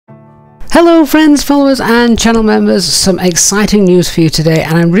Hello friends, followers and channel members, some exciting news for you today,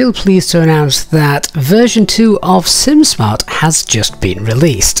 and I'm real pleased to announce that version 2 of SimSmart has just been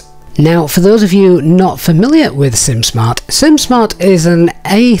released. Now, for those of you not familiar with SimSmart, SimSmart is an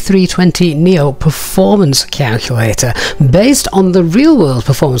A320 Neo performance calculator based on the real-world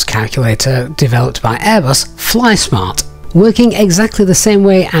performance calculator developed by Airbus FlySmart. Working exactly the same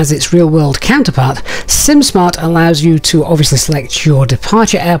way as its real-world counterpart, SimSmart allows you to obviously select your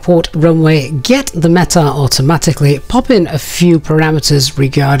departure airport, runway, get the METAR automatically, pop in a few parameters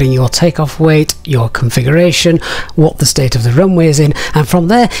regarding your takeoff weight, your configuration, what the state of the runway is in, and from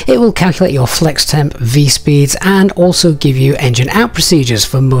there it will calculate your flex temp, V-speeds, and also give you engine out procedures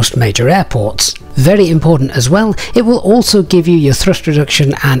for most major airports. Very important as well, it will also give you your thrust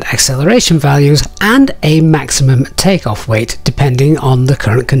reduction and acceleration values and a maximum takeoff weight depending on the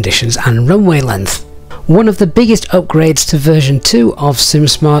current conditions and runway length. One of the biggest upgrades to version 2 of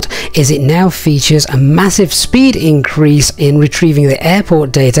SimSmart is it now features a massive speed increase in retrieving the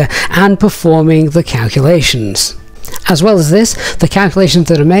airport data and performing the calculations. As well as this, the calculations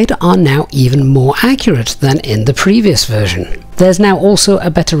that are made are now even more accurate than in the previous version. There's now also a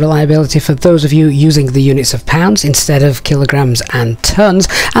better reliability for those of you using the units of pounds instead of kilograms and tons,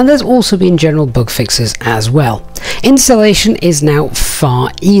 and there's also been general bug fixes as well. Installation is now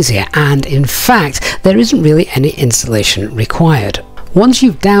far easier, and in fact there isn't really any installation required. Once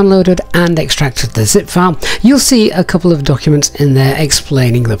you've downloaded and extracted the zip file, you'll see a couple of documents in there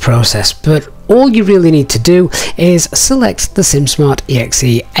explaining the process, but all you really need to do is select the SimSmart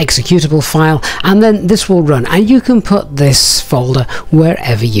exe executable file, and then this will run, and you can put this folder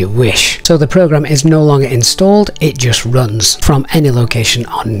wherever you wish. So the program is no longer installed, it just runs from any location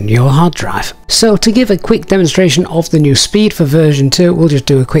on your hard drive. So to give a quick demonstration of the new speed for version 2, we'll just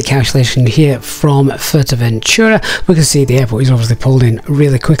do a quick calculation here from Fuerteventura. We can see the airport is obviously pulled in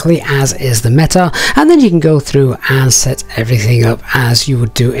really quickly, as is the METAR, and then you can go through and set everything up as you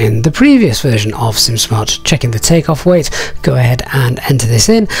would do in the previous version of SimSmart. Checking the takeoff weight, go ahead and enter this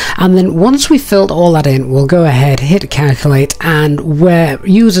in, and then once we've filled all that in, we'll go ahead, hit calculate, and where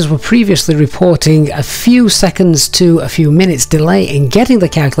users were previously reporting a few seconds to a few minutes delay in getting the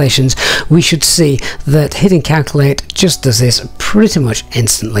calculations, we should see that hitting calculate just does this pretty much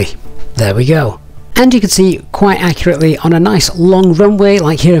instantly. There we go. And you can see quite accurately on a nice long runway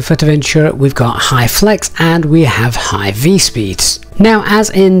like here in Fuerteventura, we've got high flex and we have high V speeds. Now, as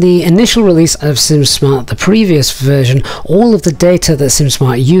in the initial release of SimSmart, the previous version, all of the data that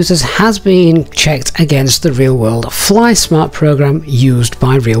SimSmart uses has been checked against the real-world FlySmart program used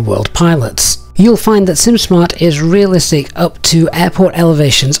by real-world pilots. You'll find that SimSmart is realistic up to airport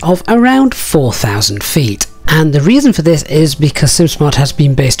elevations of around 4,000 feet. And the reason for this is because SimSmart has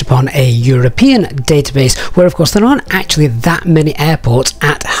been based upon a European database where of course there aren't actually that many airports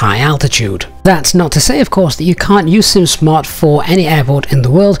at high altitude. That's not to say of course that you can't use SimSmart for any airport in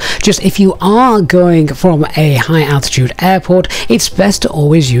the world, just if you are going from a high altitude airport, it's best to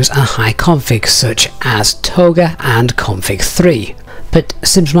always use a high config such as Toga and config 3. But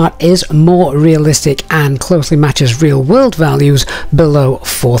SimSmart is more realistic and closely matches real-world values below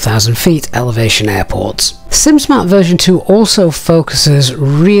 4,000 feet elevation airports. SimSmart version 2 also focuses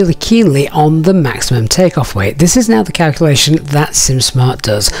really keenly on the maximum takeoff weight. This is now the calculation that SimSmart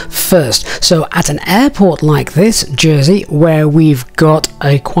does first. So at an airport like this, Jersey, where we've got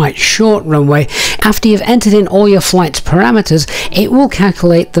a quite short runway, after you've entered in all your flight's parameters, it will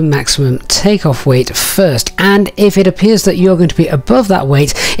calculate the maximum takeoff weight first, and if it appears that you're going to be above that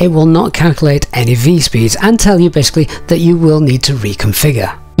weight, it will not calculate any V-speeds and tell you basically that you will need to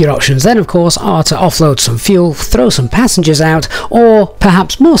reconfigure. Your options then of course are to offload some fuel, throw some passengers out, or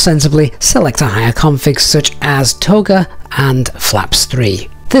perhaps more sensibly select a higher config such as Toga and Flaps 3.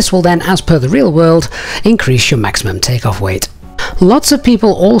 This will then, as per the real world, increase your maximum takeoff weight. Lots of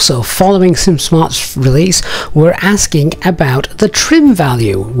people also, following SimSmart's release, were asking about the trim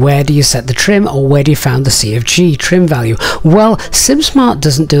value. Where do you set the trim, or where do you find the Cfg trim value? Well, SimSmart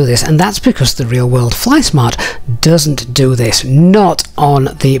doesn't do this, and that's because the real-world FlySmart doesn't do this, not on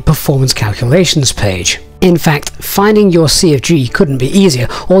the performance calculations page. In fact, finding your Cfg couldn't be easier.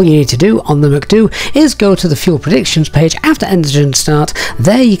 All you need to do on the McDo is go to the fuel predictions page after engine start.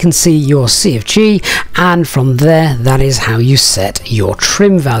 There you can see your Cfg, and from there, that is how you set your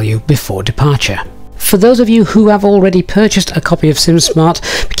trim value before departure. For those of you who have already purchased a copy of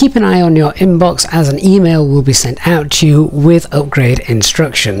SimSmart, keep an eye on your inbox as an email will be sent out to you with upgrade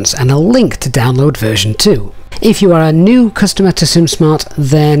instructions and a link to download version 2. If you are a new customer to SimSmart,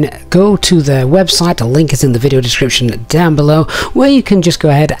 then go to their website, a link is in the video description down below, where you can just go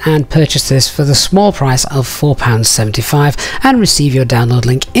ahead and purchase this for the small price of £4.75 and receive your download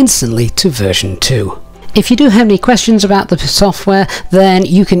link instantly to version 2. If you do have any questions about the software, then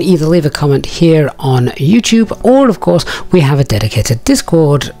you can either leave a comment here on YouTube, or of course we have a dedicated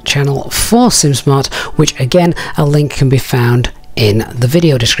Discord channel for SimSmart, which again, a link can be found in the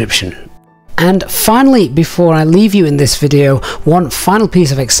video description. And finally, before I leave you in this video, one final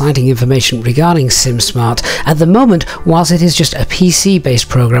piece of exciting information regarding SimSmart. At the moment, whilst it is just a PC-based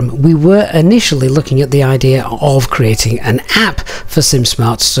program, we were initially looking at the idea of creating an app for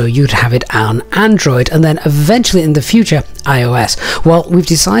SimSmart, so you'd have it on Android and then eventually in the future iOS. Well, we've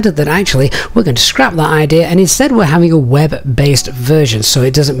decided that actually we're going to scrap that idea, and instead we're having a web-based version, so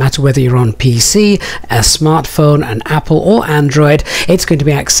it doesn't matter whether you're on PC, a smartphone, an Apple or Android, it's going to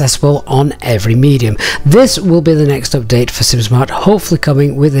be accessible on every medium. This will be the next update for SimSmart, hopefully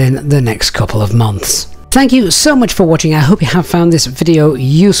coming within the next couple of months. Thank you so much for watching. I hope you have found this video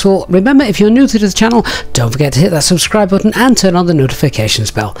useful. Remember, if you're new to the channel, don't forget to hit that subscribe button and turn on the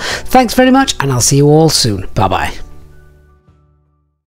notifications bell. Thanks very much, and I'll see you all soon. Bye bye.